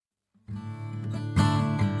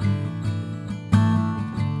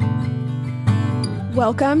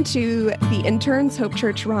Welcome to the Interns Hope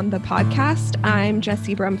Church Rhondda podcast. I'm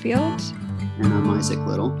Jessie Brumfield. And I'm Isaac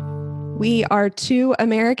Little. We are two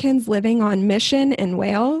Americans living on mission in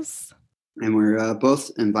Wales. And we're both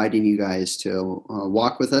inviting you guys to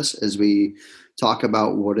walk with us as we talk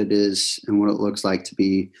about what it is and what it looks like to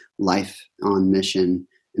be life on mission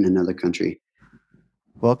in another country.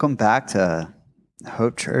 Welcome back to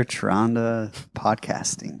Hope Church Rhondda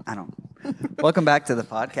podcasting. Welcome back to the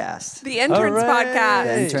podcast. The Interns podcast.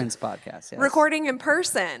 The Interns podcast, yes. Recording in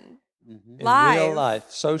person. In Live. real life,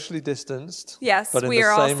 socially distanced. Yes, but in we the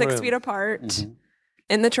are all same 6 room. feet apart Mhm.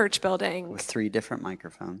 in the church building. With 3 different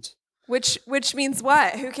microphones. Which means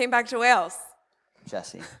what? Who came back to Wales?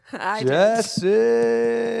 Jesse. I did.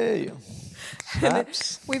 Jesse!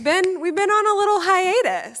 Snaps. We've been on a little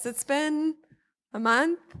hiatus. It's been a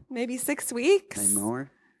month, maybe 6 weeks. Maybe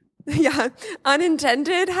more. Yeah,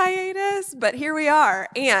 unintended hiatus, but here we are.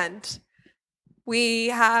 And we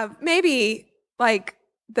have maybe like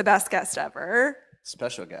the best guest ever,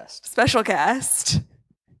 Special guest. special guest,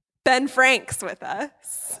 Ben Franks with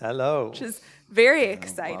us, Hello. which is very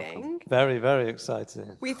exciting. Very, very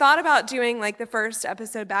exciting. We thought about doing like the first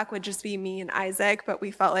episode back would just be me and Isaac, but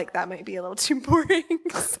we felt like that might be a little too boring.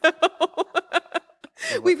 So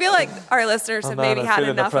we feel like our listeners have maybe I'm had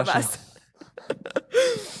feeling the enough of pressure. us.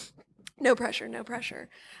 No pressure, no pressure.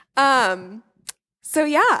 So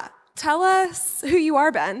yeah, tell us who you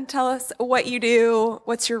are, Ben. Tell us what you do,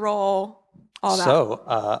 what's your role, all that. So,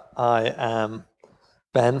 I am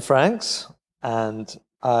Ben Franks, and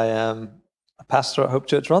I am a pastor at Hope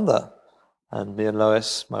Church Rhondda. And me and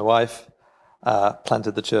Lois, my wife,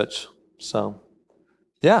 planted the church. So,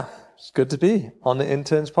 yeah, it's good to be on the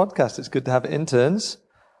Interns podcast. It's good to have interns,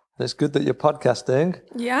 and it's good that you're podcasting.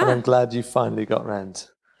 Yeah. And I'm glad you finally got round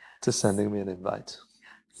to sending me an invite.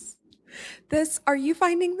 Are you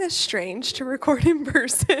finding this strange to record in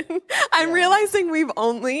person? I'm realizing we've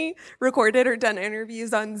only recorded or done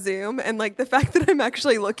interviews on Zoom, and like the fact that I'm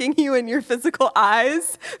actually looking you in your physical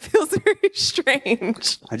eyes feels very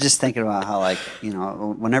strange. I'm just thinking about how, like,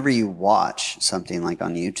 whenever you watch something like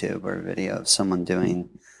on YouTube or a video of someone doing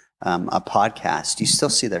a podcast, you still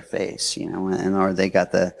see their face, or they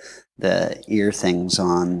got the ear things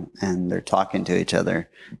on and they're talking to each other.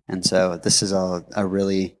 And so this is a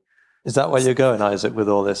really... Is that where you're going, Isaac, with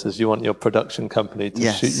all this? Is you want your production company to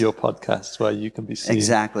Yes. shoot your podcasts where you can be seen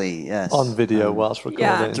Exactly, yes. on video whilst recording?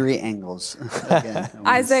 Yeah. 3 angles. Again,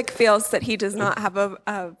 Isaac feels that he does not have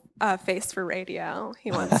a face for radio.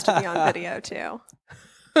 He wants to be on video too.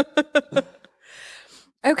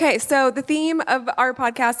 Okay, so the theme of our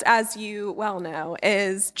podcast, as you well know,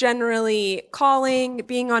 is generally calling,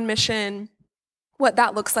 being on mission, what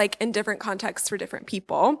that looks like in different contexts for different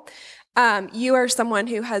people. You are someone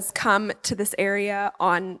who has come to this area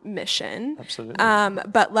on mission. Absolutely.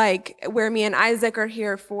 But like where me and Isaac are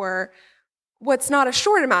here for what's not a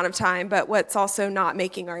short amount of time, but what's also not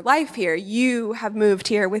making our life here. You have moved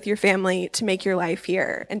here with your family to make your life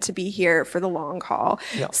here and to be here for the long haul.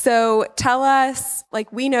 Yeah. So tell us,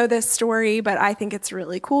 like, we know this story, but I think it's a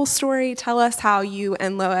really cool story. Tell us how you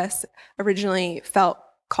and Lois originally felt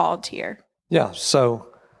called here. Yeah,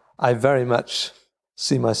 so I very much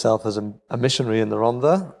see myself as a missionary in the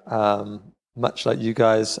Rhondda. Much like you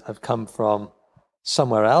guys, I've come from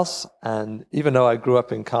somewhere else. And even though I grew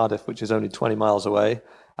up in Cardiff, which is only 20 miles away,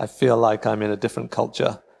 I feel like I'm in a different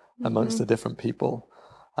culture amongst the different people.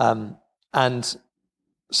 And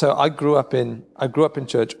so I grew up in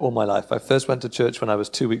church all my life. I first went to church when I was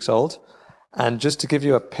 2 weeks old. And just to give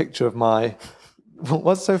you a picture of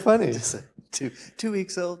what's so funny? Two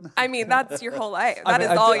weeks old. I mean, that's your whole life. That is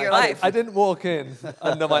I all did- your I- life. I didn't walk in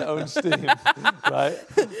under my own steam, right?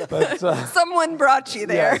 But Someone brought you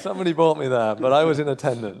there. yeah, somebody brought me there, but I was in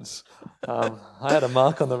attendance. I had a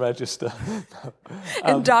mark on the register.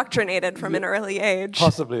 Indoctrinated from an early age.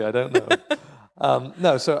 Possibly, I don't know.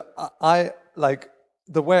 No, so I like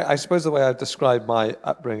the way I describe my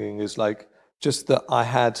upbringing is like just that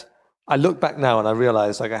I look back now and I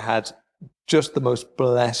realize like I had just the most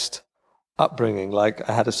blessed upbringing. Like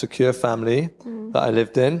I had a secure family that I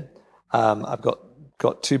lived in. I've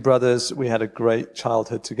got 2 brothers. We had a great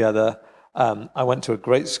childhood together. I went to a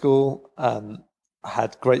great school. I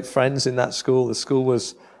had great friends in that school. The school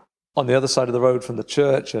was on the other side of the road from the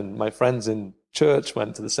church, and my friends in church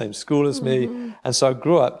went to the same school as me. And so I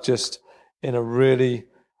grew up just in a really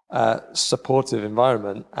supportive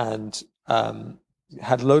environment and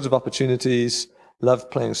had loads of opportunities, loved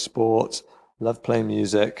playing sport, loved playing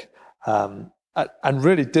music, and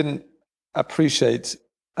really didn't appreciate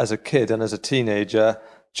as a kid and as a teenager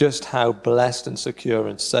just how blessed and secure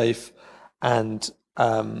and safe and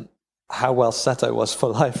how well set I was for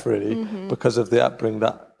life, really, because of the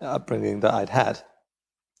upbringing that I'd had.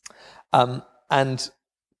 And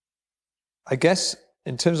I guess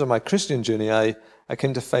in terms of my Christian journey, I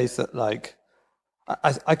came to faith that, like,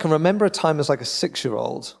 I can remember a time as like a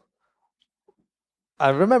 6-year-old. I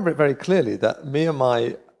remember it very clearly that me and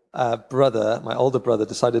my my older brother,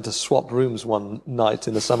 decided to swap rooms one night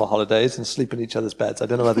in the summer holidays and sleep in each other's beds. I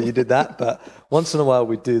don't know whether you did that, but once in a while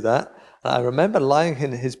we'd do that. And I remember lying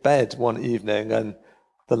in his bed one evening, and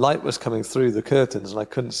the light was coming through the curtains, and I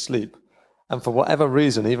couldn't sleep. And for whatever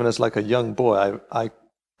reason, even as like a young boy,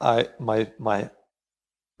 my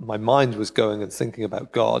mind was going and thinking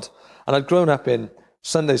about God. And I'd grown up in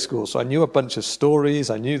Sunday school, so I knew a bunch of stories.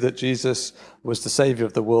 I knew that Jesus was the savior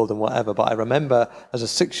of the world and whatever. But I remember as a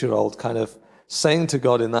 6-year-old kind of saying to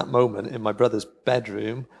God in that moment in my brother's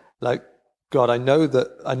bedroom, like, God, I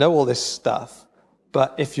know all this stuff,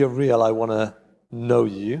 but if you're real, I want to know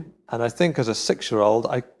you. And I think as a 6-year-old,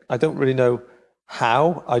 I don't really know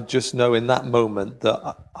how. I just know in that moment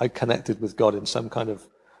that I connected with God in some kind of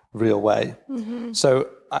real way. So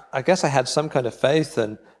I guess I had some kind of faith,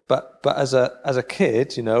 but as a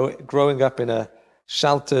kid, you know, growing up in a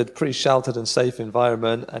pretty sheltered and safe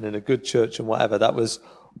environment and in a good church and whatever, that was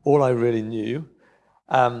all I really knew.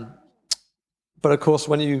 But of course,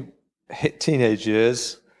 when you hit teenage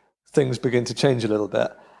years, things begin to change a little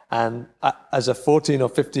bit. And as a 14 or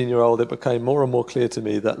 15-year-old, it became more and more clear to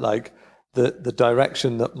me that, like, the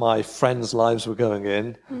direction that my friends' lives were going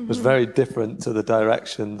in was very different to the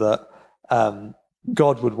direction that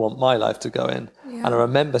God would want my life to go in. Yeah. And I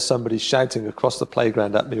remember somebody shouting across the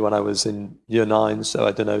playground at me when I was in year 9, so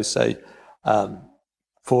I don't know, say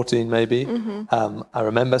 14 maybe. I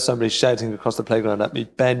remember somebody shouting across the playground at me,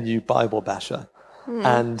 "Ben, you Bible basher."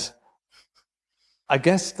 And I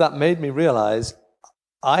guess that made me realize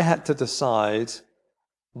I had to decide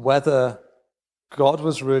whether God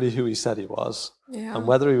was really who he said he was, and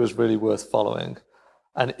whether he was really worth following.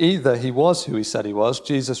 And either he was who he said he was,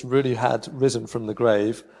 Jesus really had risen from the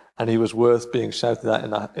grave, and he was worth being shouted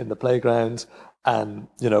at in the playground, and,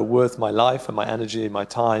 you know, worth my life and my energy, my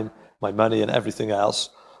time, my money, and everything else,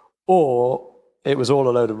 or it was all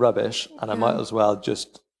a load of rubbish, and I might as well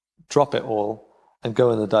just drop it all and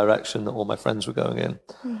go in the direction that all my friends were going in.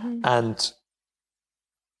 And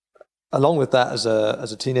along with that, as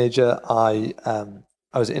a teenager, I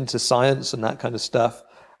was into science and that kind of stuff,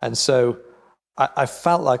 and so I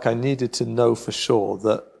felt like I needed to know for sure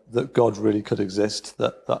that God really could exist,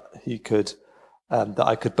 that he could, that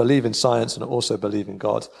I could believe in science and also believe in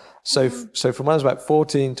God. So from when I was about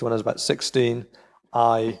 14 to when I was about 16,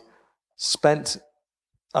 I spent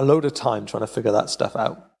a load of time trying to figure that stuff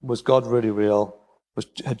out. Was God really real?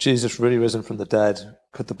 Had Jesus really risen from the dead?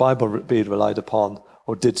 Could the Bible be relied upon?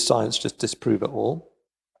 Or did science just disprove it all?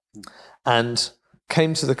 And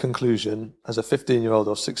came to the conclusion as a 15-year-old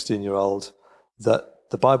or 16-year-old that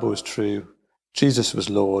the Bible was true, Jesus was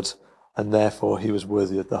Lord, and therefore he was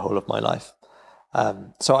worthy of the whole of my life.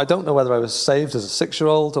 So I don't know whether I was saved as a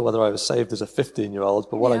 6-year-old or whether I was saved as a 15-year-old,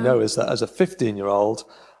 but what I know is that as a 15-year-old,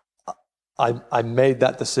 I made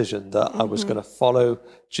that decision that I was going to follow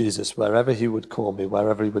Jesus wherever he would call me,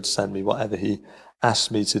 wherever he would send me, whatever he asked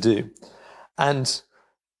me to do. And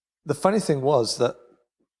the funny thing was that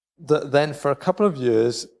then for a couple of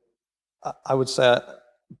years, I would say,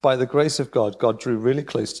 by the grace of God, God drew really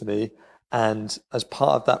close to me. And as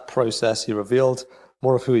part of that process, he revealed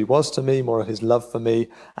more of who he was to me, more of his love for me,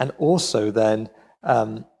 and also then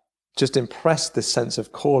just impressed this sense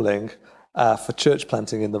of calling for church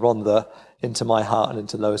planting in the Rhondda into my heart and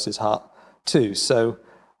into Lois's heart too. So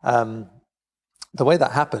the way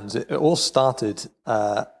that happens, it all started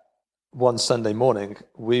one Sunday morning.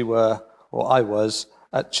 I was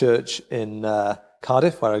at church in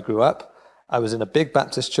Cardiff, where I grew up. I was in a big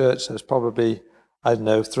Baptist church. There was probably,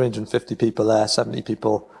 350 people there, 70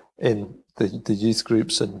 people in the youth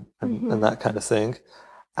groups and that kind of thing.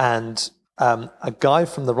 And a guy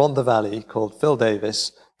from the Rhondda Valley called Phil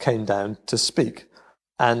Davis came down to speak.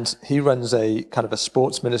 And he runs a kind of a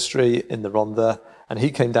sports ministry in the Rhondda. And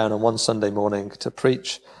he came down on one Sunday morning to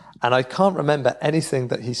preach. And I can't remember anything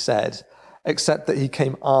that he said, except that he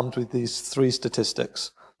came armed with these 3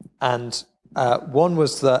 statistics. And one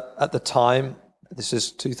was that at the time, this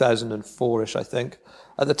is 2004-ish, I think,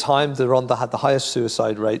 at the time, the Rhondda had the highest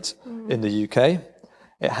suicide rate in the UK.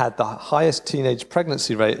 It had the highest teenage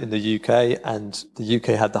pregnancy rate in the UK, and the UK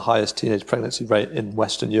had the highest teenage pregnancy rate in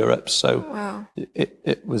Western Europe. So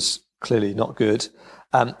it was clearly not good.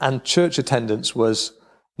 And church attendance was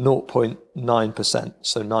 0.9%,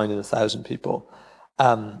 so 9 in 1,000 people.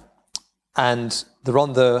 And the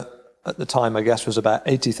Rhondda at the time, I guess, was about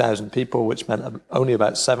 80,000 people, which meant only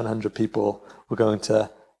about 700 people were going to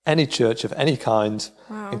any church of any kind,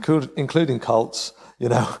 Wow. including cults,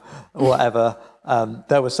 whatever.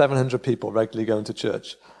 There were 700 people regularly going to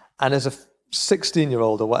church. And as a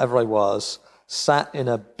 16-year-old or whatever I was, sat in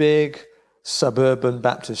a big suburban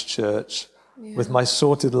Baptist church with my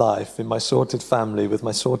sorted life, in my sorted family, with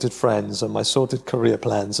my sorted friends and my sorted career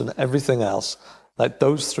plans and everything else, like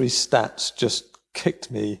those three stats just kicked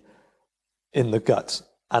me in the gut.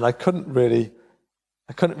 And I couldn't really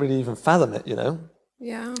even fathom it,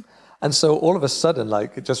 Yeah. And so all of a sudden,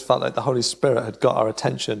 like, it just felt like the Holy Spirit had got our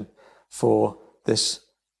attention for this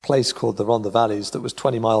place called the Rhondda Valleys that was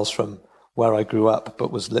 20 miles from where I grew up,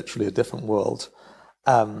 but was literally a different world.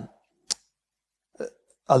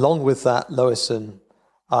 Along with that, Lois and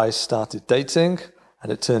I started dating,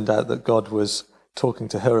 and it turned out that God was talking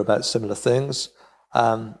to her about similar things.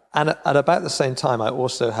 And at about the same time, I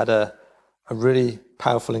also had a really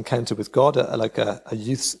powerful encounter with God at a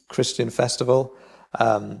youth Christian festival,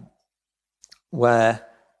 where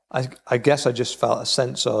I guess I just felt a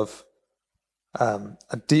sense of,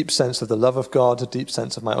 a deep sense of the love of God, a deep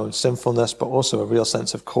sense of my own sinfulness, but also a real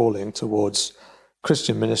sense of calling towards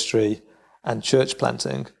Christian ministry and church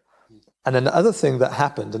planting. And then the other thing that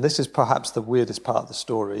happened, and this is perhaps the weirdest part of the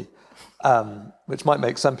story, which might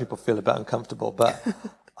make some people feel a bit uncomfortable, but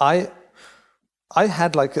I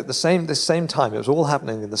had, like, at the same time, it was all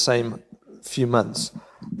happening in the same few months.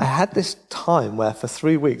 I had this time where for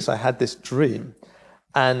 3 weeks I had this dream,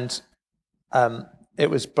 and it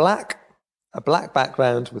was a black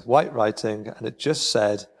background with white writing, and it just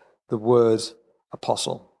said the word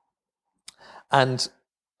apostle. And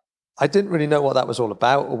I didn't really know what that was all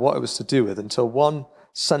about or what it was to do with until one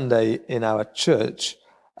Sunday in our church,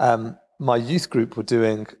 my youth group were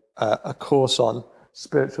doing a course on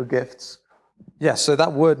spiritual gifts. Yeah, so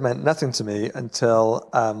that word meant nothing to me until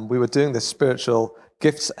we were doing this spiritual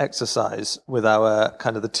gifts exercise with our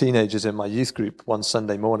kind of the teenagers in my youth group one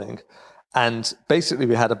Sunday morning. And basically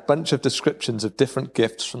we had a bunch of descriptions of different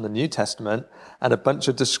gifts from the New Testament and a bunch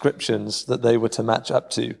of descriptions that they were to match up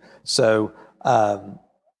to. So,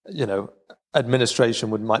 administration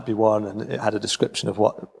might be one, and it had a description of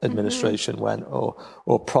what administration went,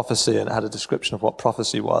 or prophecy, and it had a description of what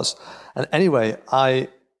prophecy was. And anyway, I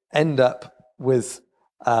end up with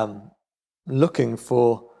looking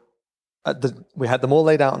for, we had them all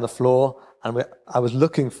laid out on the floor, and I was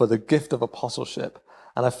looking for the gift of apostleship.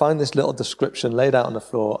 And I find this little description laid out on the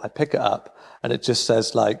floor. I pick it up, and it just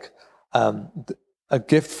says, like, a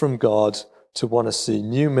gift from God to want to see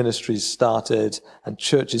new ministries started and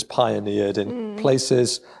churches pioneered in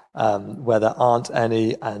places where there aren't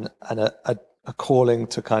any, and a calling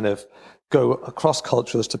to kind of go across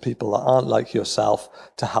cultures to people that aren't like yourself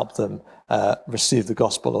to help them receive the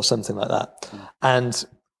gospel or something like that. And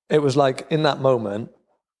it was like in that moment,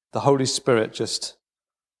 the Holy Spirit just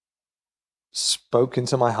spoke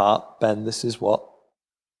into my heart, Ben, this is what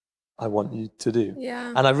I want you to do.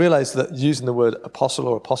 Yeah. And I realized that using the word apostle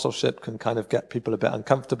or apostleship can kind of get people a bit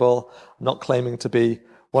uncomfortable. I'm not claiming to be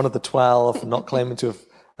one of the 12, not claiming to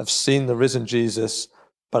have seen the risen Jesus,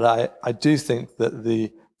 but I do think that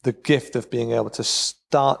the gift of being able to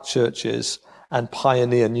start churches and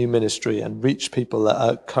pioneer new ministry and reach people that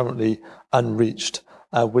are currently unreached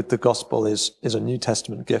with the gospel is a New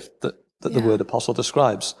Testament gift that the word apostle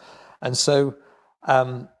describes. And so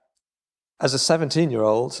as a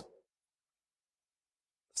 17-year-old,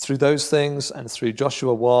 through those things and through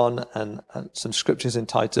Joshua 1 and some scriptures in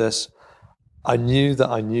Titus, I knew that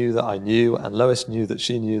I knew that I knew, and Lois knew that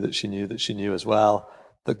she knew that she knew that she knew as well,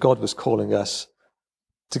 that God was calling us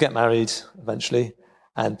to get married eventually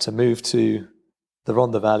and to move to the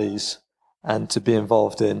Rhondda Valleys and to be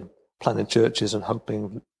involved in planting churches and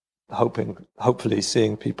hopefully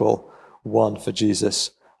seeing people won for Jesus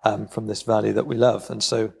from this valley that we love. And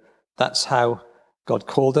so that's how God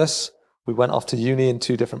called us. We went off to uni in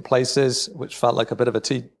 2 different places, which felt like a bit of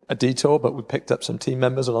a detour, but we picked up some team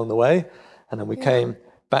members along the way. And then we came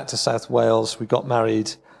back to South Wales. We got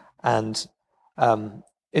married. And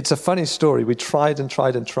it's a funny story. We tried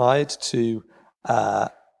to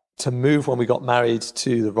move when we got married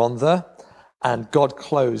to the Rhondda, and God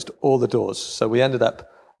closed all the doors. So we ended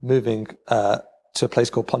up moving to a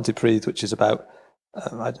place called Pontypridd, which is about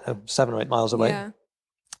 7 or 8 miles away. Yeah.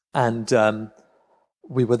 And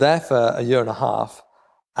we were there for a year and a half,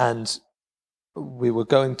 and we were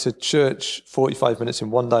going to church 45 minutes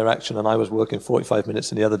in one direction, and I was working 45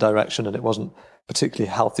 minutes in the other direction, and it wasn't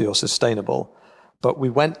particularly healthy or sustainable. But we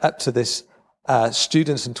went up to this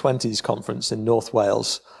Students and 20s conference in North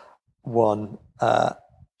Wales one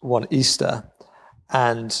Easter,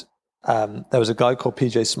 and there was a guy called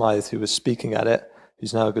PJ Smythe who was speaking at it,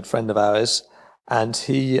 who's now a good friend of ours. And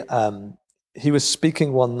he was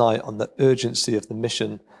speaking one night on the urgency of the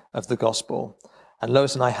mission of the gospel. And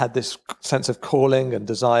Lois and I had this sense of calling and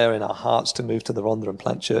desire in our hearts to move to the Rhondda and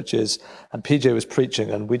plant churches. And PJ was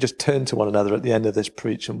preaching, and we just turned to one another at the end of this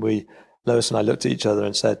preach, and Lois and I looked at each other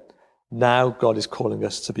and said, now God is calling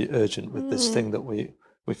us to be urgent with this thing that we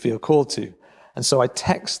feel called to. And so I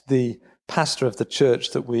text the pastor of the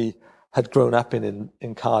church that we had grown up in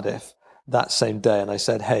Cardiff that same day, and I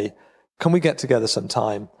said, hey, can we get together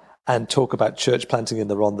sometime and talk about church planting in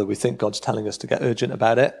the Rhondda? We think God's telling us to get urgent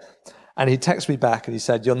about it. And he texted me back and he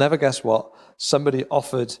said, you'll never guess what, somebody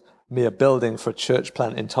offered me a building for a church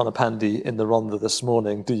plant in Tonopandi in the Rhondda this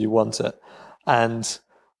morning. Do you want it? And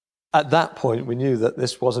at that point, we knew that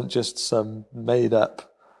this wasn't just some made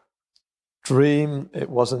up dream. It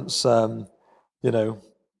wasn't some,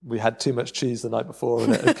 we had too much cheese the night before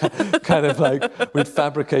and it kind of like we'd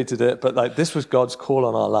fabricated it. But like this was God's call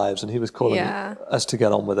on our lives, and he was calling us to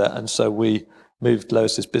get on with it. And so we moved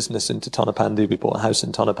Lois's business into Tonopandi. We bought a house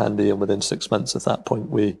in Tonopandi, and within 6 months at that point,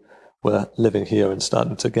 we were living here and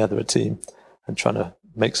starting to gather a team and trying to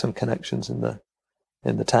make some connections in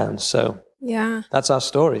the town. So that's our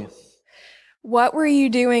story. What were you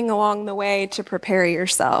doing along the way to prepare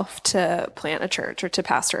yourself to plant a church or to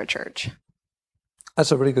pastor a church?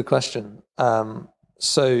 That's a really good question.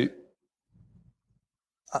 So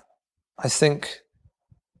I think.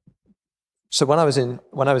 So when I was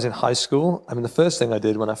in high school, I mean, the first thing I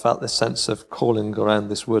did when I felt this sense of calling around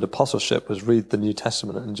this word apostleship was read the New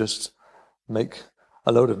Testament and just make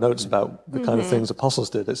a load of notes about the kind of things apostles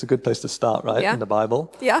did. It's a good place to start, right? In the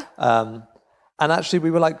Bible. Yeah. And actually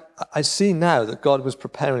we were like, I see now that God was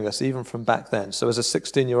preparing us even from back then. So as a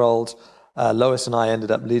 16-year-old, Lois and I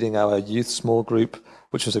ended up leading our youth small group,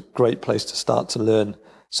 which was a great place to start to learn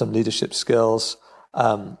some leadership skills.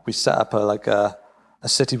 We set up a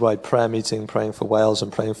citywide prayer meeting, praying for Wales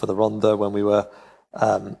and praying for the Rhondda when we were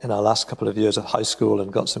in our last couple of years of high school,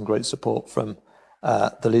 and got some great support from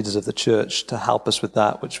the leaders of the church to help us with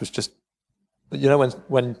that, which was just,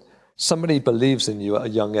 when somebody believes in you at a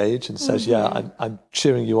young age and says, I'm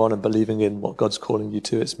cheering you on and believing in what God's calling you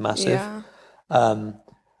to, it's massive. Yeah.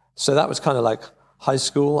 So that was kind of like high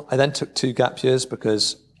school. I then took 2 gap years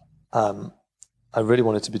because I really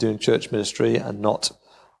wanted to be doing church ministry and not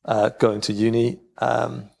going to uni.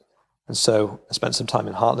 And so I spent some time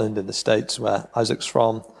in Heartland in the States, where Isaac's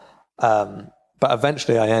from. But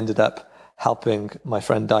eventually I ended up helping my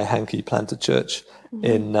friend Di Hankey plant a church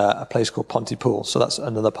in a place called Pontypool. So that's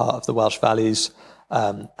another part of the Welsh Valleys.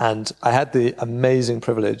 And I had the amazing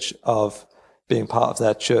privilege of being part of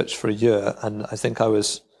their church for a year. And I think I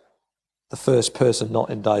was the first person not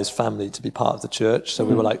in Di's family to be part of the church. So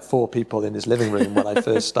we were like 4 people in his living room when I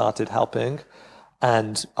first started helping.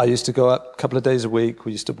 And I used to go up a couple of days a week.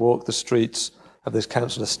 We used to walk the streets of this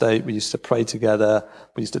council estate. We used to pray together.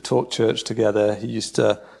 We used to talk church together. He used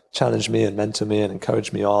to challenge me and mentor me and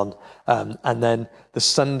encourage me on. And then the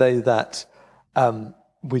Sunday that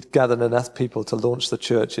we'd gathered enough people to launch the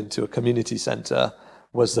church into a community centre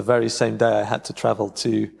was the very same day I had to travel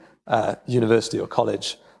to university or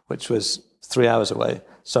college, which was 3 hours away.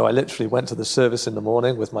 So I literally went to the service in the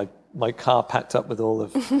morning with my car packed up with all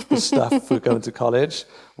of the stuff for going to college.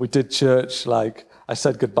 We did church, I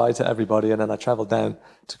said goodbye to everybody, and then I traveled down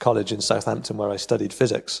to college in Southampton where I studied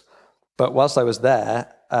physics. But whilst I was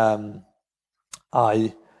there,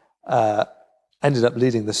 I ended up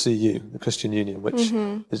leading the CU, the Christian Union, which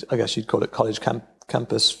is, I guess you'd call it college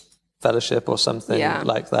campus fellowship or something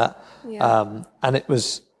like that. Yeah. And it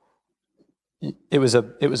was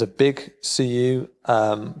a big CU,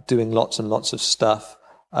 doing lots and lots of stuff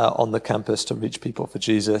on the campus to reach people for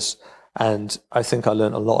Jesus. And I think I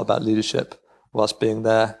learned a lot about leadership whilst being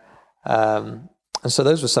there. And so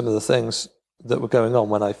those were some of the things that were going on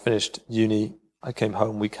when I finished uni. I came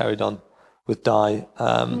home, we carried on with Di,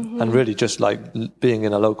 and really just being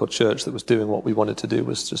in a local church that was doing what we wanted to do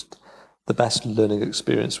was just the best learning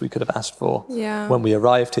experience we could have asked for. Yeah. When we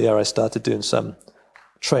arrived here, I started doing some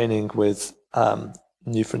training with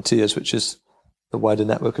New Frontiers, which is the wider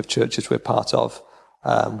network of churches we're part of,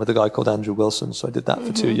 with a guy called Andrew Wilson. So I did that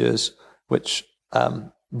for 2 years, which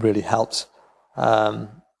really helped. And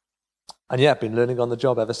yeah, I've been learning on the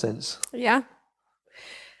job ever since. Yeah.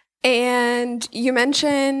 And you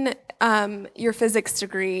mentioned your physics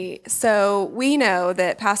degree. So we know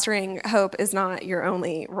that pastoring Hope is not your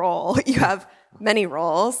only role. You have many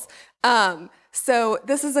roles. So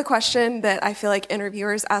this is a question that I feel like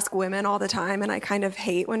interviewers ask women all the time, and I kind of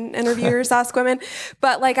hate when interviewers ask women.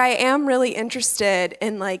 But I am really interested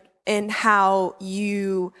in how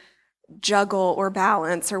you juggle or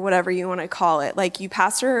balance or whatever you want to call it. Like, you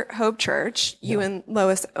pastor Hope Church, you and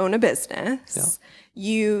Lois own a business,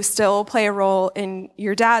 you still play a role in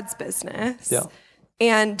your dad's business,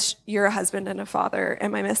 and you're a husband and a father.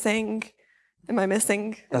 Am I missing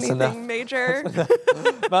anything major?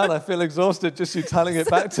 Man, I feel exhausted just you telling it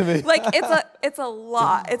back to me. Like, it's a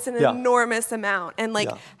lot. It's an enormous amount. And like,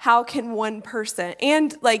 how can one person,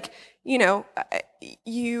 and like, you know,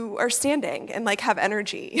 you are standing and like have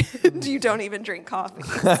energy. You don't even drink coffee.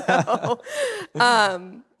 So,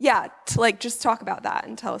 to like just talk about that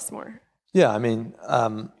and tell us more. Yeah, I mean,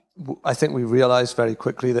 I think we realized very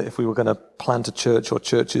quickly that if we were going to plant a church or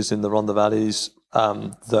churches in the Rhondda Valleys,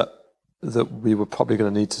 that we were probably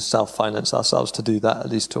going to need to self-finance ourselves to do that, at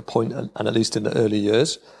least to a point, and at least in the early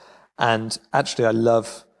years. And actually, I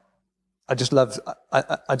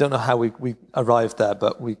don't know how we arrived there,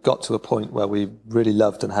 but we got to a point where we really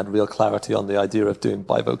loved and had real clarity on the idea of doing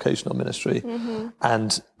bivocational ministry.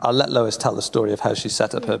 And I'll let Lois tell the story of how she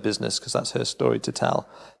set up her business, because that's her story to tell.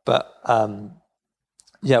 But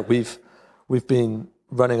we've been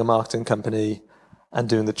running a marketing company and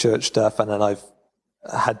doing the church stuff, and then I've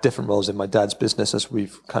had different roles in my dad's business as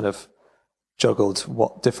we've kind of juggled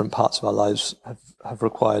what different parts of our lives have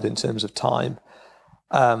required in terms of time.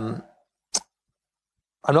 I'm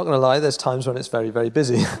not going to lie, there's times when it's very, very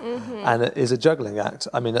busy, and it is a juggling act.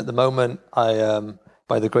 I mean, at the moment,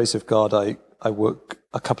 by the grace of God, I work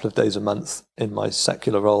a couple of days a month in my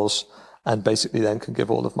secular roles, and basically then can give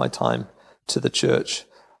all of my time to the church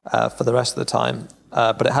for the rest of the time.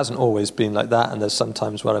 But it hasn't always been like that, and there's some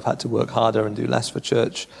times where I've had to work harder and do less for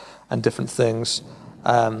church and different things.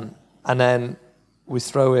 And then we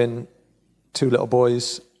throw in 2 little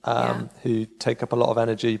boys who take up a lot of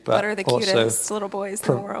energy, but are the also cutest little boys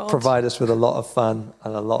in the world. Provide us with a lot of fun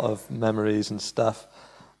and a lot of memories and stuff.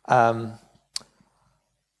 I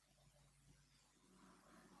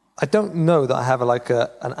don't know that I have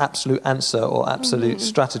an absolute answer or absolute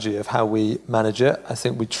strategy of how we manage it. I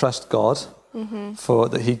think we trust God for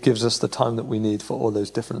that He gives us the time that we need for all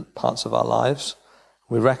those different parts of our lives.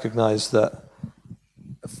 We recognize that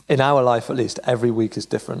in our life, at least, every week is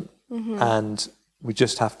different, and we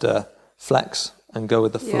just have to flex and go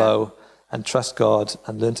with the flow and trust God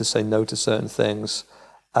and learn to say no to certain things.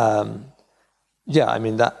 I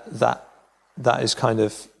mean, that is kind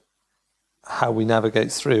of how we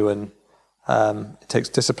navigate through, and it takes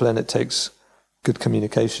discipline, it takes good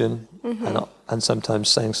communication, and sometimes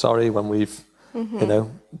saying sorry when we've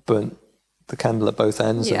burnt the candle at both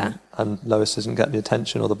ends, and Lois isn't getting the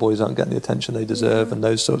attention, or the boys aren't getting the attention they deserve, and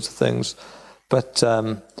those sorts of things. But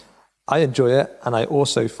I enjoy it, and I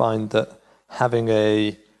also find that having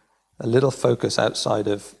a little focus outside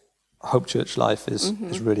of Hope Church life is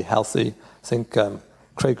really healthy. I think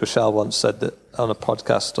Craig Rochelle once said that on a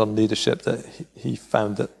podcast on leadership, that he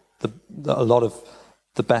found that a lot of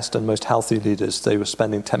the best and most healthy leaders, they were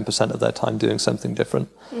spending 10% of their time doing something different.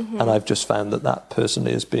 And I've just found that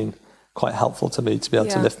personally has been quite helpful to me to be able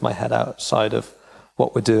to lift my head outside of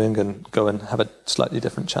what we're doing and go and have a slightly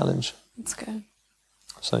different challenge. That's good.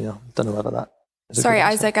 So don't know whether that is a Sorry, good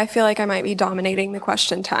answer. Isaac, I feel like I might be dominating the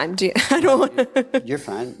question time. You're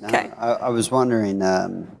fine. No, Okay. I was wondering,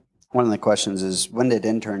 one of the questions is, when did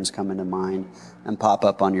interns come into mind and pop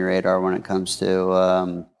up on your radar when it comes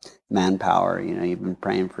to manpower? You know, you've been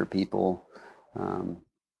praying for people.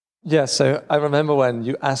 Yeah, so I remember when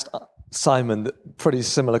you asked Simon a pretty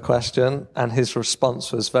similar question, and his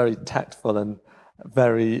response was very tactful and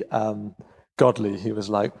very godly. He was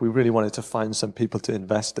like, we really wanted to find some people to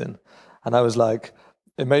invest in. And I was like,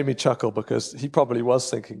 it made me chuckle, because he probably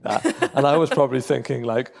was thinking that. And I was probably thinking,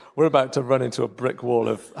 like, we're about to run into a brick wall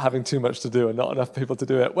of having too much to do and not enough people to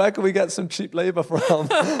do it. Where can we get some cheap labor from?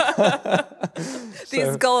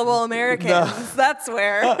 These gullible Americans, that's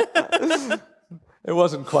where. It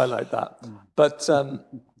wasn't quite like that. But,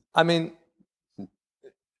 I mean,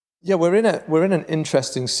 yeah, we're in an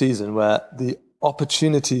interesting season where the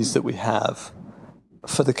opportunities that we have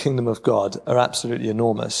for the kingdom of God are absolutely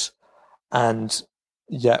enormous. And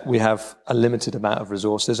yet we have a limited amount of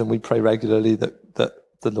resources, and we pray regularly that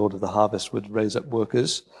the Lord of the harvest would raise up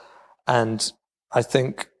workers. And I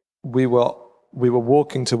think we were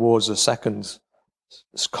walking towards a second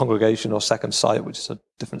congregation or second site, which is a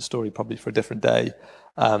different story probably for a different day.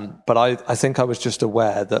 But I think I was just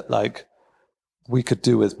aware that, like, we could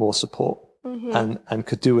do with more support and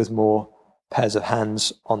could do with more pairs of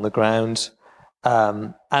hands on the ground.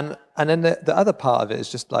 And then the other part of it is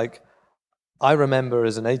just like, I remember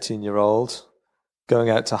as an 18-year-old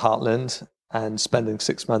going out to Heartland and spending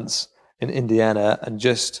 6 months in Indiana and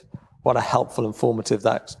just what a helpful and formative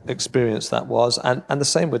that experience that was. And the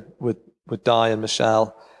same with Di and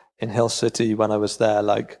Michelle in Hill City when I was there.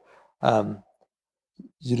 Like,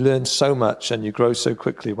 you learn so much and you grow so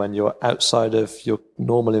quickly when you're outside of your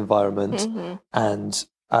normal environment, and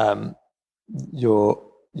you're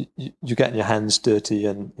getting your hands dirty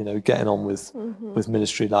and, you know, getting on with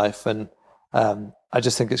ministry life. And I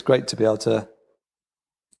just think it's great to be able to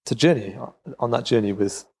journey on that journey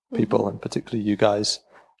with people, and particularly you guys.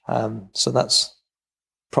 So that's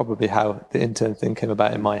probably how the intern thing came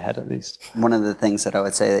about in my head, at least. One of the things that I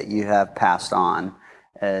would say that you have passed on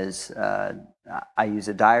is I use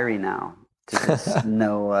a diary now to just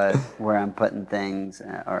know where I'm putting things,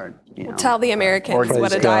 or, you know. Tell the Americans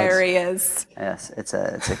what a diary is. Yes, it's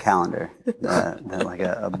a calendar, like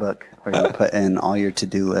a book where you put in all your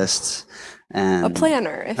to-do lists. And a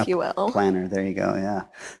planner, if you will. Planner, there you go, yeah.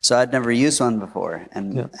 So I'd never used one before,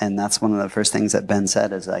 and that's one of the first things that Ben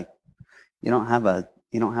said is like, you don't have a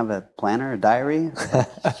planner, a diary?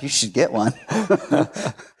 You should get one.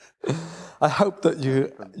 I hope that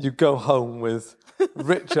you go home with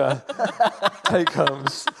richer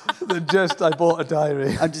take-homes than just, I bought a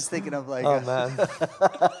diary. I'm just thinking of like... Oh, man.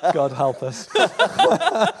 God help us.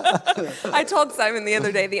 I told Simon the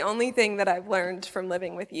other day, the only thing that I've learned from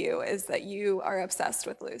living with you is that you are obsessed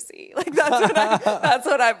with Lucy. Like, that's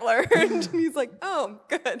what I've learned. And he's like, oh,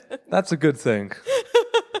 good. That's a good thing.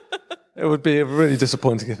 It would be really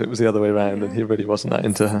disappointing if it was the other way around and he really wasn't that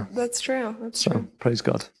into her. That's true. That's true. Praise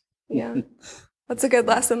God. Yeah. That's a good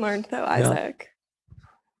lesson learned, though, Isaac.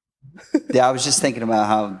 Yeah, I was just thinking about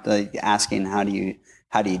how, asking how do you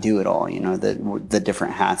do it all? You know, the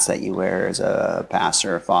different hats that you wear as a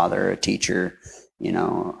pastor, a father, a teacher, you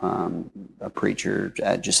know, a preacher,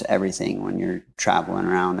 just everything when you're traveling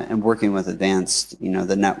around and working with Advanced. You know,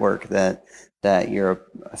 the network that you're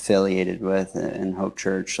affiliated with in Hope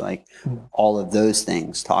Church, like all of those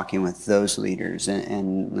things, talking with those leaders,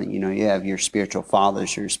 and you know, you have your spiritual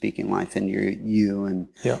fathers who are speaking life into you, and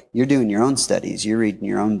you're doing your own studies, you're reading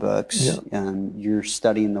your own books, you're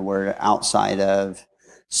studying the Word outside of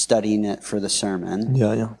studying it for the sermon.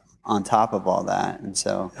 On top of all that, and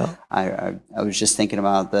so I was just thinking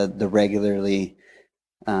about the regularly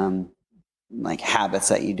like habits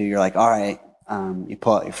that you do. You're like, all right. You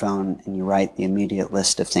pull out your phone and you write the immediate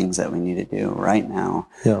list of things that we need to do right now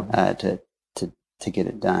to get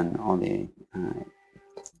it done. All the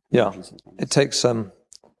it takes some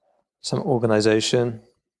organization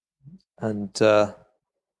and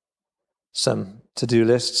some to-do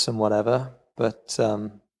lists and whatever, but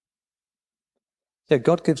God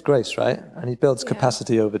gives grace, right? And He builds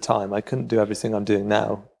capacity over time. I couldn't do everything I'm doing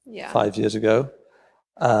now 5 years ago.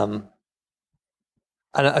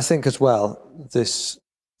 And I think as well, this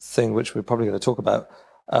thing which we're probably going to talk about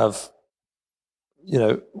of, you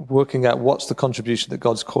know, working out what's the contribution that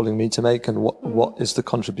God's calling me to make, and what is the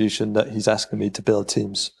contribution that He's asking me to build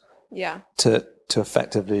teams to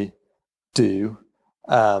effectively do,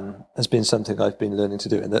 has been something I've been learning to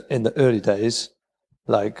do. In the early days,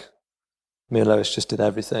 like me and Lois just did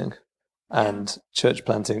everything, and church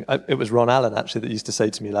planting. It was Ron Allen actually that used to say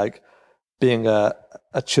to me, like, being a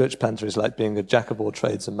church planter is like being a jack of all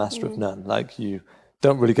trades and master of none. Like, you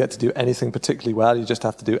don't really get to do anything particularly well. You just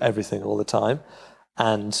have to do everything all the time.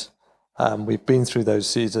 And we've been through those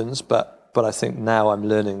seasons, but I think now I'm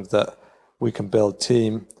learning that we can build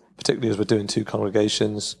team, particularly as we're doing 2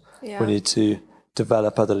 congregations. We need to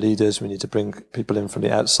develop other leaders. We need to bring people in from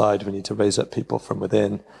the outside. We need to raise up people from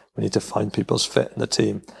within. We need to find people's fit in the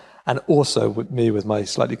team. And also with me, with my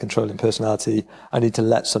slightly controlling personality, I need to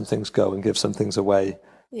let some things go and give some things away.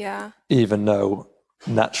 Even though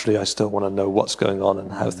naturally I still want to know what's going on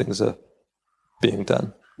and how things are being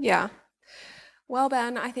done. Well,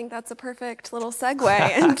 Ben, I think that's a perfect little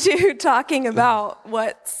segue into talking about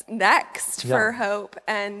what's next for Hope,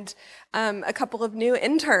 and a couple of new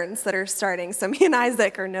interns that are starting. So me and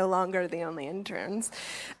Isaac are no longer the only interns.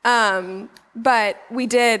 But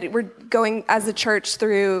we're going as a church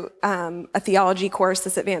through a theology course,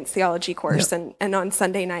 this advanced theology course. And on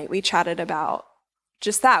Sunday night, we chatted about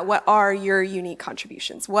just that. What are your unique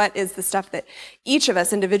contributions? What is the stuff that each of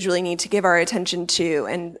us individually need to give our attention to?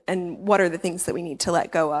 And what are the things that we need to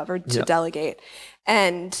let go of or to delegate?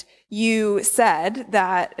 And you said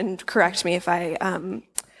that, and correct me if I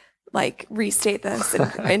restate this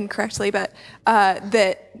incorrectly, but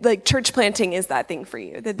that like church planting is that thing for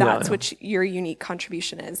you, that's what your unique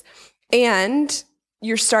contribution is. And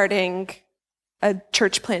you're starting a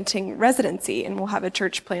church planting residency, and we'll have a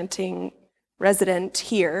church planting resident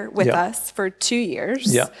here with us for 2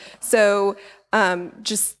 years. So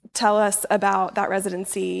just tell us about that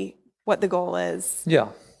residency, what the goal is.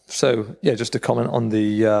 So yeah, just to comment on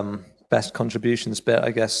the best contributions bit,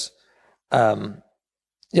 I guess.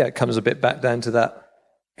 It comes a bit back down to that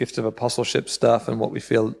gift of apostleship stuff and what we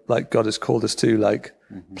feel like God has called us to, like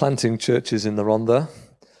planting churches in the Rhondda,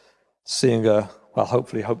 seeing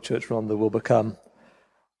hopefully Hope Church Rhondda will become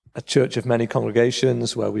a church of many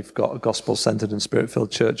congregations where we've got a gospel-centered and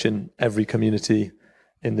spirit-filled church in every community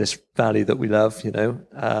in this valley that we love,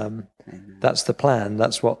 That's the plan.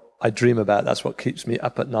 That's what I dream about. That's what keeps me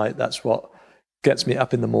up at night. That's what gets me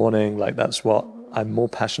up in the morning. Like, that's what I'm more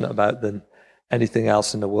passionate about than anything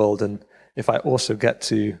else in the world. And if I also get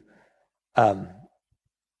to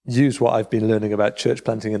use what I've been learning about church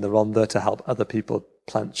planting in the Rhondda to help other people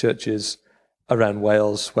plant churches around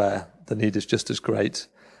Wales where the need is just as great,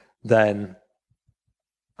 then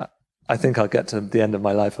I think I'll get to the end of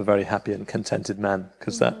my life a very happy and contented man,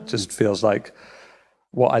 because that just feels like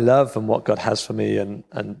what I love and what God has for me and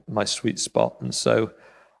my sweet spot. And so,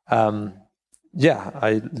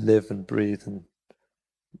 I live and breathe and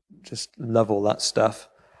just love all that stuff.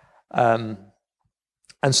 And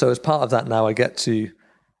so as part of that now, I get to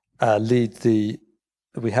lead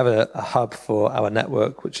we have a hub for our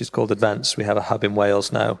network, which is called Advance. We have a hub in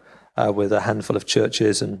Wales now with a handful of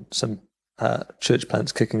churches and some church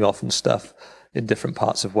plants kicking off and stuff in different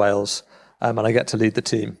parts of Wales. And I get to lead the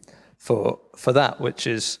team for that, which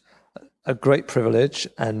is a great privilege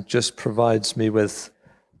and just provides me with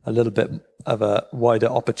a little bit of a wider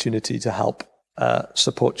opportunity to help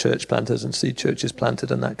support church planters and see churches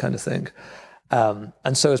planted and that kind of thing.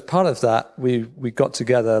 And so as part of that, we got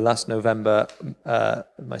together last November,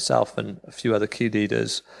 myself and a few other key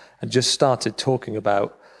leaders, and just started talking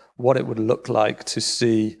about what it would look like to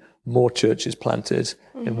see more churches planted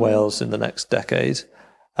in Wales in the next decade.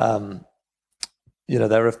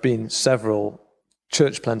 There have been several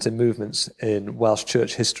church planting movements in Welsh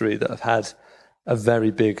church history that have had a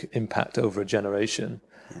very big impact over a generation.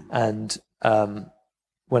 And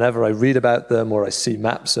whenever I read about them or I see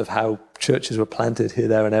maps of how churches were planted here,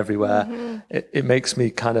 there, and everywhere, it makes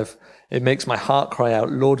my heart cry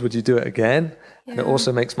out, Lord, would you do it again? Yeah. And it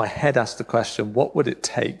also makes my head ask the question, what would it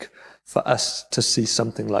take for us to see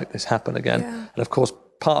something like this happen again? Yeah. And of course,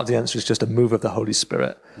 part of the answer is just a move of the Holy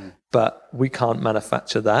Spirit. But we can't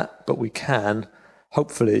manufacture that, but we can,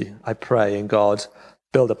 hopefully, I pray in God,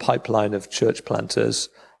 build a pipeline of church planters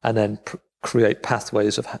and then create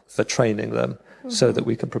pathways for training them so that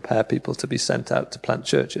we can prepare people to be sent out to plant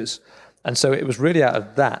churches. And so it was really out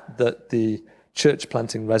of that the church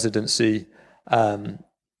planting residency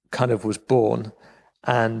kind of was born.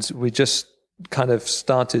 And we just kind of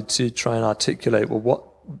started to try and articulate,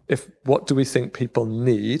 well, what do we think people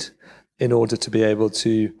need in order to be able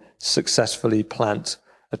to successfully plant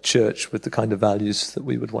a church with the kind of values that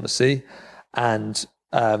we would want to see? And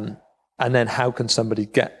then how can somebody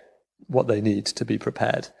get what they need to be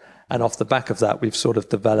prepared? And off the back of that, we've sort of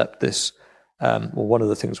developed this, one of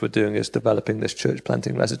the things we're doing is developing this church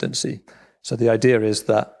planting residency. So the idea is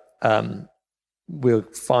that we'll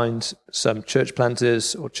find some church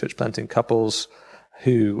planters or church planting couples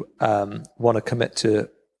who want to commit to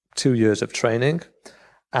 2 years of training,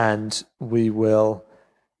 and we will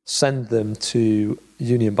send them to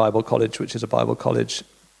Union Bible College, which is a Bible college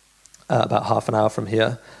about half an hour from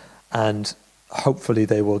here, and hopefully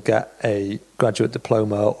they will get a graduate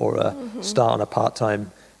diploma or start on a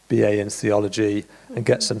part-time BA in theology and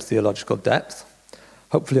get some theological depth.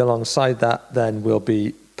 Hopefully alongside that, then we'll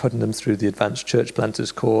be putting them through the Advanced Church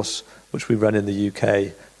Planters course, which we run in the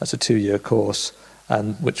UK. That's a 2-year course,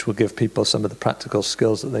 and which will give people some of the practical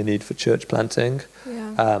skills that they need for church planting.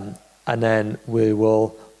 Yeah. And then we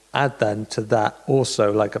will add then to that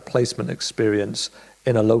also like a placement experience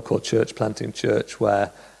in a local church planting church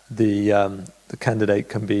where the candidate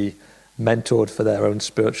can be mentored for their own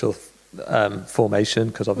spiritual formation,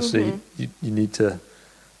 because obviously you need to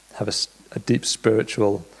have a deep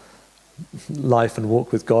spiritual life and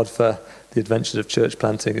walk with God for the adventures of church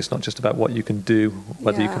planting. It's not just about what you can do,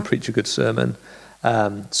 whether you can preach a good sermon.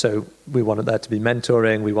 So we want there to be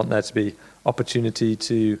mentoring. We want there to be opportunity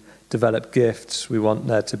to develop gifts. We want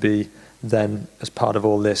there to be then, as part of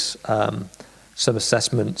all this, some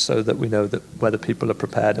assessment so that we know that whether people are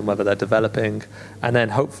prepared and whether they're developing, and then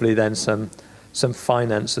hopefully then some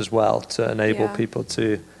finance as well to enable people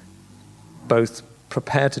to both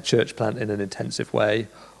prepare to church plant in an intensive way,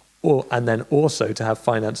 and then also to have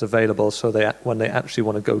finance available so when they actually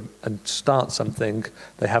want to go and start something,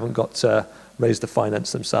 they haven't got to raise the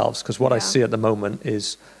finance themselves. Because what I see at the moment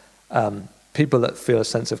is people that feel a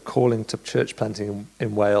sense of calling to church planting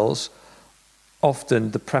in Wales,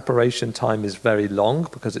 often the preparation time is very long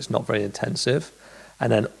because it's not very intensive.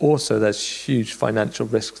 And then also there's huge financial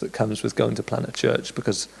risk that comes with going to plant a church,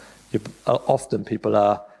 because often people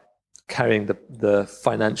are carrying the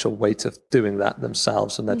financial weight of doing that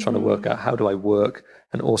themselves, and they're trying to work out, how do I work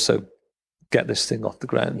and also get this thing off the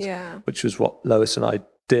ground? Which was what Lois and I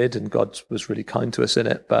did, and God was really kind to us in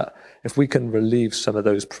it. But if we can relieve some of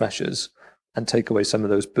those pressures and take away some of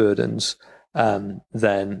those burdens,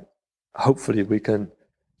 then hopefully we can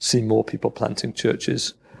see more people planting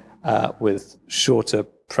churches with shorter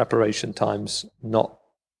preparation times, not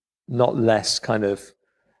less kind of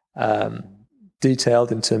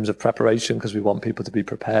detailed in terms of preparation, because we want people to be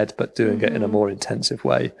prepared, but doing it in a more intensive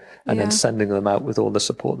way, and then sending them out with all the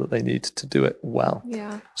support that they need to do it well.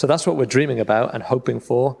 So that's what we're dreaming about and hoping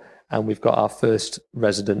for. And we've got our first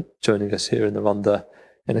resident joining us here in the Rhondda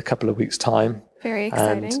in a couple of weeks' time. Very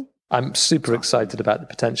exciting. And I'm super excited about the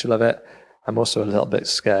potential of it. I'm also a little bit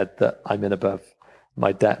scared that I'm in above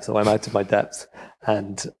my depth, or I'm out of my depth.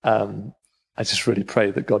 And I just really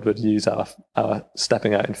pray that God would use our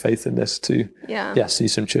stepping out in faith in this to see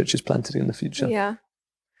some churches planted in the future. Yeah.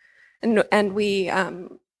 And we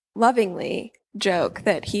lovingly joke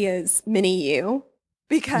that he is mini you,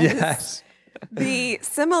 because the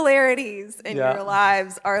similarities in your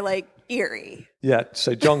lives are like eerie. Yeah.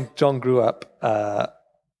 So John grew up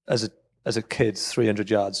as a kid 300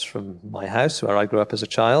 yards from my house, where I grew up as a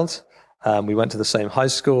child. We went to the same high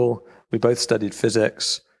school. We both studied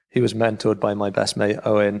physics. He was mentored by my best mate,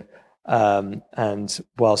 Owen. And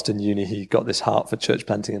whilst in uni, he got this heart for church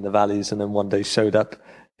planting in the valleys, and then one day showed up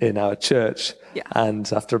in our church.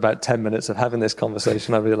 And after about 10 minutes of having this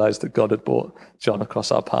conversation, I realized that God had brought John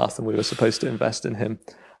across our path, and we were supposed to invest in him.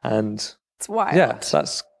 And it's wild. Yeah, so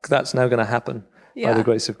that's now going to happen by the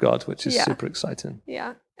grace of God, which is super exciting.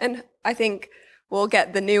 Yeah. And I think we'll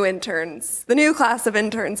get the new class of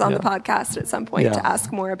interns on the podcast at some point to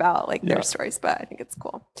ask more about like their stories, but I think it's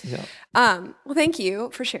cool. Well, thank you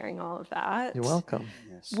for sharing all of that. You're welcome.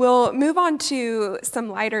 Yes. We'll move on to some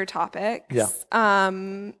lighter topics.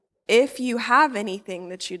 If you have anything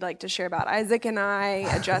that you'd like to share about Isaac and I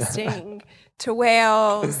adjusting to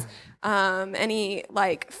Wales, any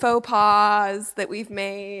like faux pas that we've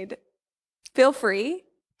made, feel free.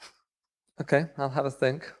 Okay, I'll have a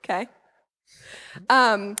think. Okay.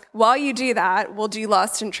 While you do that, we'll do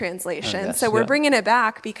Lost in Translation. So we're bringing it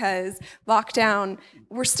back because lockdown,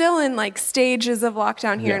 we're still in like stages of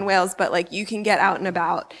lockdown here in Wales, but like you can get out and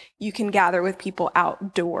about, you can gather with people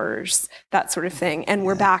outdoors, that sort of thing. And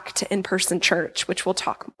we're back to in-person church, which we'll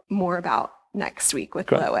talk more about next week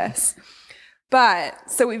with Lois. But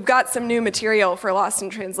so we've got some new material for Lost in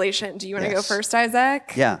Translation. Do you want to go first,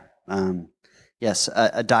 Isaac? Yeah. Yes,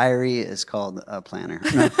 a diary is called a planner.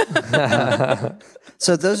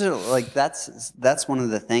 So those are like that's one of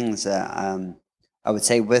the things that I would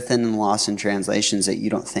say within Lost in Translations that you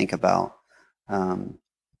don't think about on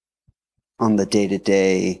the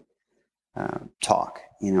day-to-day talk,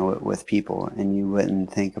 with people, and you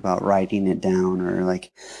wouldn't think about writing it down. Or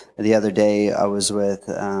like the other day, I was with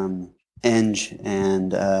Inge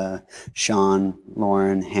and Sean,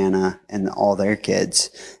 Lauren, Hannah, and all their kids.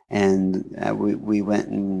 And we went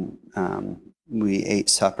and we ate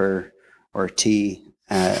supper or tea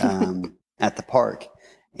at the park.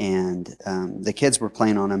 And the kids were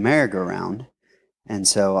playing on a merry-go-round. And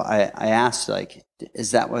so I asked, like,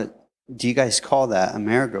 do you guys call that a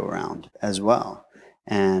merry-go-round as well?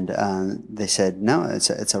 And they said, no,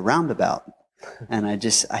 it's a roundabout. And I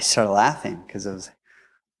started laughing because I was like,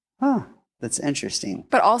 oh, that's interesting.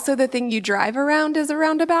 But also the thing you drive around is a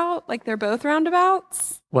roundabout? Like they're both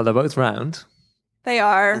roundabouts? Well, they're both round. They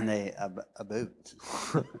are. And they a boot.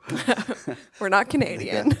 We're not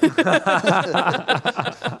Canadian.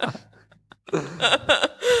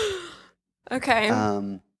 Okay.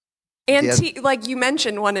 And like you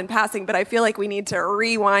mentioned one in passing, but I feel like we need to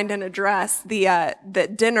rewind and address the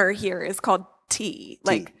dinner here is called tea.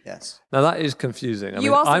 Like, yes. Now that is confusing.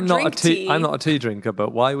 I'm not a tea drinker,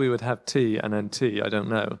 but why we would have tea and then tea, I don't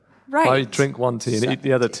know. Right. Why drink one tea and eat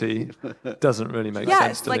the other tea doesn't really make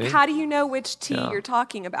sense to me. How do you know which tea you're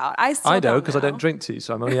talking about? I know because I don't drink tea,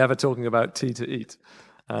 so I'm only ever talking about tea to eat.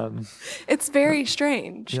 It's very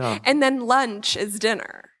strange. Yeah. And then lunch is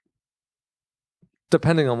dinner.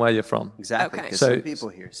 Depending on where you're from. Exactly. Because some people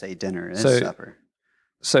here say dinner is supper.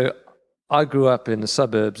 So I grew up in the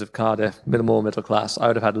suburbs of Cardiff, more middle class. I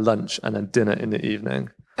would have had lunch and then dinner in the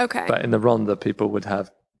evening. Okay. But in the Rhondda, people would have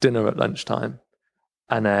dinner at lunchtime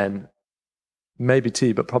and then maybe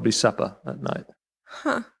tea, but probably supper at night.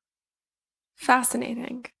 Huh.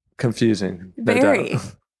 Fascinating. Confusing. Very. No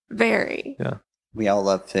doubt. Very. Yeah. We all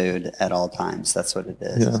love food at all times. That's what it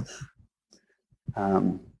is.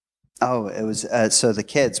 Yeah. Oh, it was so the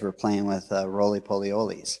kids were playing with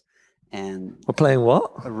roly-poly-olies, and We're playing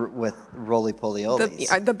what? with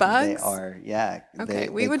roly-poly-olies. The bugs? They are, yeah. Okay,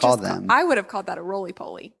 they call them. I would have called that a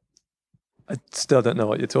roly-poly. I still don't know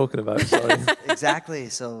what you're talking about. Sorry. Exactly.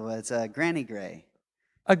 So it's a granny gray.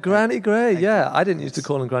 A granny grey, yeah. I didn't yes. used to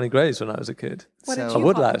call them granny greys when I was a kid. What did So- you A call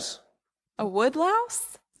woodlouse. A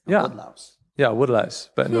woodlouse? Yeah. Woodlouse. Yeah, a woodlouse.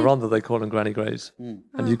 But in the Rhondda, they call them granny greys. And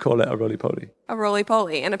you call it a roly-poly. A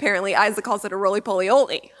roly-poly. And apparently Isaac calls it a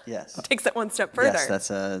roly-poly-oli. Yes. Takes it one step further. Yes, that's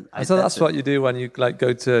a. So that's what you do when you like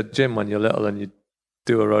go to gym when you're little and you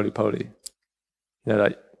do a roly-poly. You know,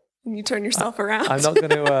 like And you turn yourself around. I'm not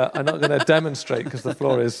going to demonstrate because the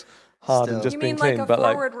floor is hard and Still. just You being mean like clean. a But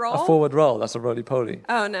like forward roll? a forward roll, that's a roly-poly.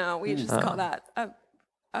 Oh, no. We just call that a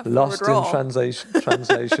Lost forward roll. in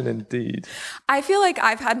translation indeed. I feel like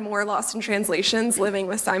I've had more lost in translations living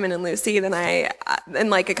with Simon and Lucy than in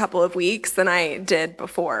like a couple of weeks than I did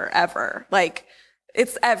before ever. Like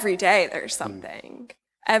it's every day there's something.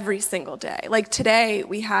 Every single day. Like today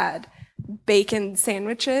we had bacon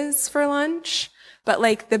sandwiches for lunch, but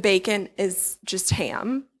like the bacon is just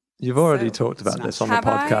ham. You've already So- talked about this on the Have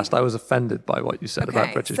I? podcast. I was offended by what you said Okay,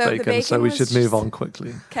 about British so the bacon, so bacon we was should move just- on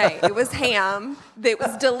quickly. Okay, it was ham. It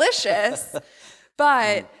was delicious.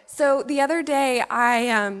 But so the other day,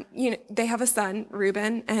 they have a son,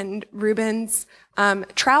 Reuben, and Reuben's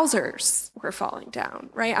trousers were falling down.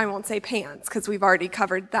 Right? I won't say pants because we've already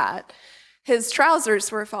covered that. His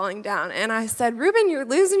trousers were falling down, and I said, "Reuben, you're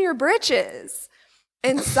losing your britches."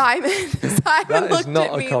 And Simon That is looked not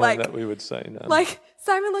at a me comment like, that we would say, no.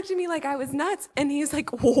 Simon looked at me like I was nuts, and he's like,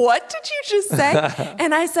 "What did you just say?"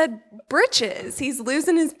 And I said, "Britches. He's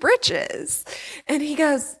losing his britches." And he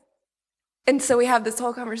goes, and so we have this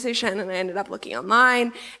whole conversation, and I ended up looking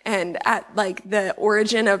online and at like the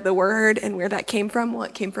origin of the word and where that came from. Well,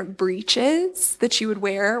 it came from breeches that you would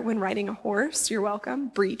wear when riding a horse. You're welcome,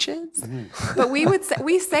 breeches. But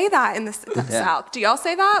we say that in the South. Do y'all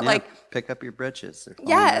say that? Yeah, Like, pick up your britches. They're falling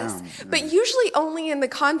yes, down. but usually only in the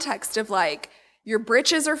context of like your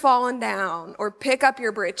britches are falling down, or pick up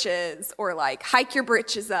your britches, or like hike your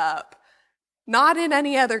britches up. Not in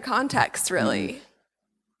any other context, really.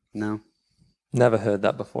 No. Never heard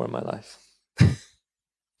that before in my life.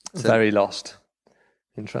 Very lost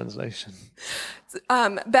in translation.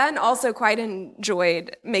 Ben also quite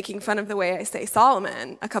enjoyed making fun of the way I say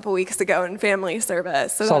Solomon a couple weeks ago in family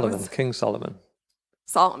service. So Solomon, that was King Solomon.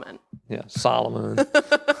 Solomon. Yeah, Solomon.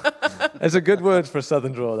 It's a good word for a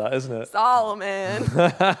Southern drawl, that, isn't it? Solomon.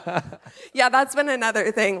 Yeah, that's been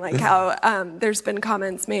another thing, like how there's been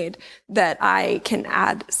comments made that I can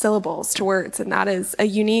add syllables to words, and that is a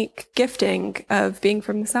unique gifting of being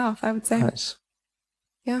from the South, I would say. Nice.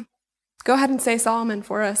 Yeah. Go ahead and say Solomon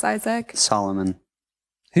for us, Isaac. Solomon.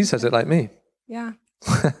 He says it like me. Yeah.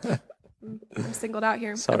 I'm singled out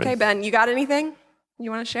here. Sorry. Okay, Ben, you got anything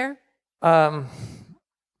you want to share?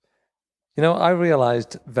 I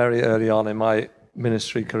realized very early on in my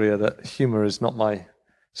ministry career that humor is not my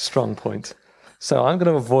strong point. So I'm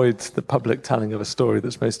going to avoid the public telling of a story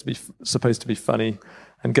that's supposed to be funny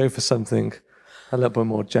and go for something a little bit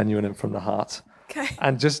more genuine and from the heart. Okay.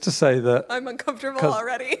 And just to say that... I'm uncomfortable 'cause-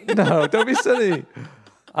 already. No, don't be silly.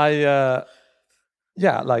 I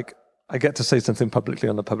get to say something publicly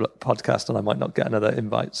on the public podcast and I might not get another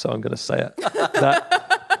invite, so I'm going to say it.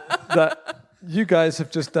 That you guys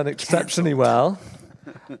have just done exceptionally well,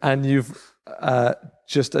 and you've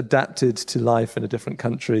just adapted to life in a different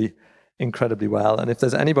country incredibly well. And if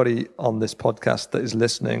there's anybody on this podcast that is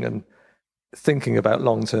listening and thinking about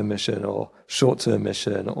long-term mission or short-term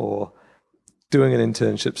mission or doing an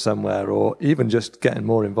internship somewhere or even just getting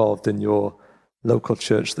more involved in your local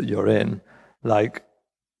church that you're in, like,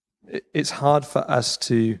 it's hard for us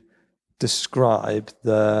to describe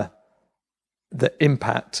the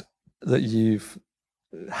impact that you've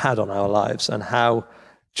had on our lives and how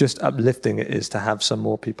just uplifting it is to have some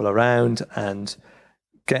more people around and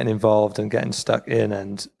getting involved and getting stuck in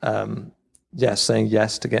and saying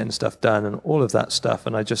yes to getting stuff done and all of that stuff.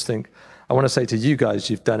 And I just think I want to say to you guys,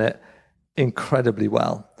 you've done it incredibly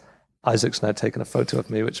well. Isaac's now taken a photo of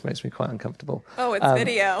me, which makes me quite uncomfortable. Oh, it's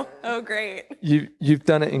video. Oh, great. You've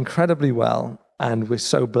done it incredibly well, and we're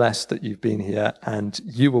so blessed that you've been here. And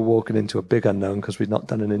you were walking into a big unknown because we'd not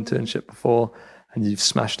done an internship before, and you've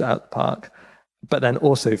smashed it out the park. But then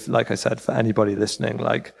also, like I said, for anybody listening,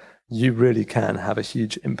 like, you really can have a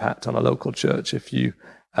huge impact on a local church if you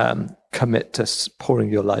commit to pouring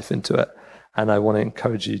your life into it. And I want to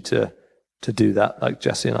encourage you to do that, like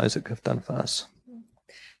Jessie and Isaac have done for us.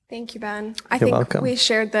 Thank you, Ben. I You're think welcome. we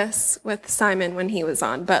shared this with Simon when he was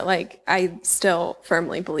on, but like I still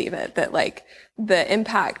firmly believe it, that like the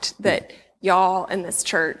impact that y'all and this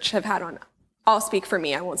church have had on, I'll speak for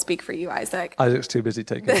me, I won't speak for you, Isaac. Isaac's too busy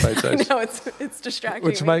taking I photos, know it's distracting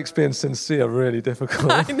which me. makes being sincere really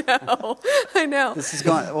difficult. I know. This is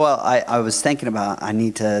going well. I was thinking about I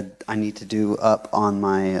need to do up on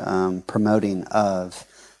my promoting of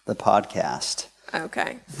the podcast.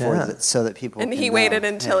 Okay. So that people And can he know. waited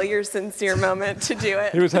until your sincere moment to do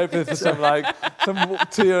it. He was hoping for some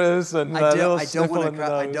tears and a little I don't sniffle want in to the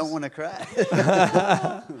cry. I nose. don't want to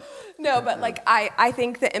cry. No, but like I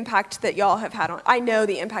think the impact that y'all have had on, I know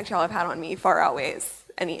the impact y'all have had on me far outweighs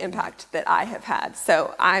any impact that I have had.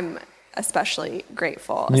 So I'm especially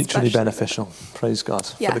grateful. Mutually especially- beneficial. Praise God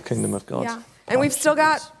for Yes. the kingdom of God. Yeah. And we've still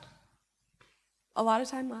got a lot of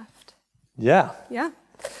time left. Yeah. Yeah.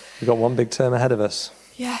 We've got one big term ahead of us.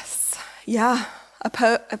 Yes. Yeah.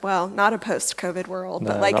 Well, not a post-COVID world,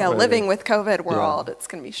 but No, like not a really. living with COVID world. It's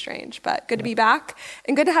going to be strange, but good to be back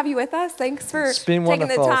and good to have you with us. Thanks for been taking the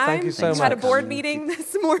wonderful. time. Thank you so We had a much. board meeting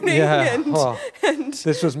this morning. Yeah. And, Oh, and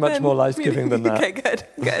this was much then more life-giving than that. Okay,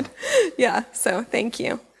 good. Yeah, so thank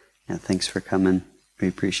you. Yeah, thanks for coming. We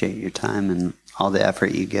appreciate your time and all the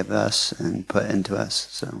effort you give us and put into us.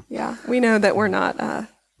 So Yeah, we know that we're not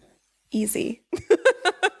easy.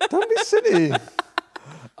 Don't be silly.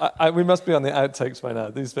 We must be on the outtakes by now.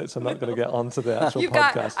 These bits are not going to get onto the actual You've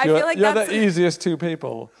got- podcast. I feel like you're that's- the easiest two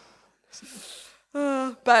people.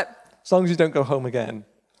 But As long as you don't go home again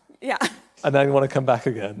yeah, and then want to come back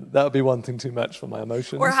again, that would be one thing too much for my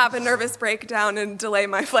emotions. or have a nervous breakdown and delay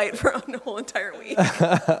my flight for a whole entire week.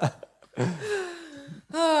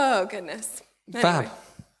 Oh, goodness. Fab. Anyway.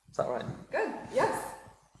 Is that right? Good, yes.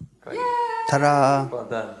 Great. ta-da! Well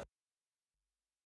done.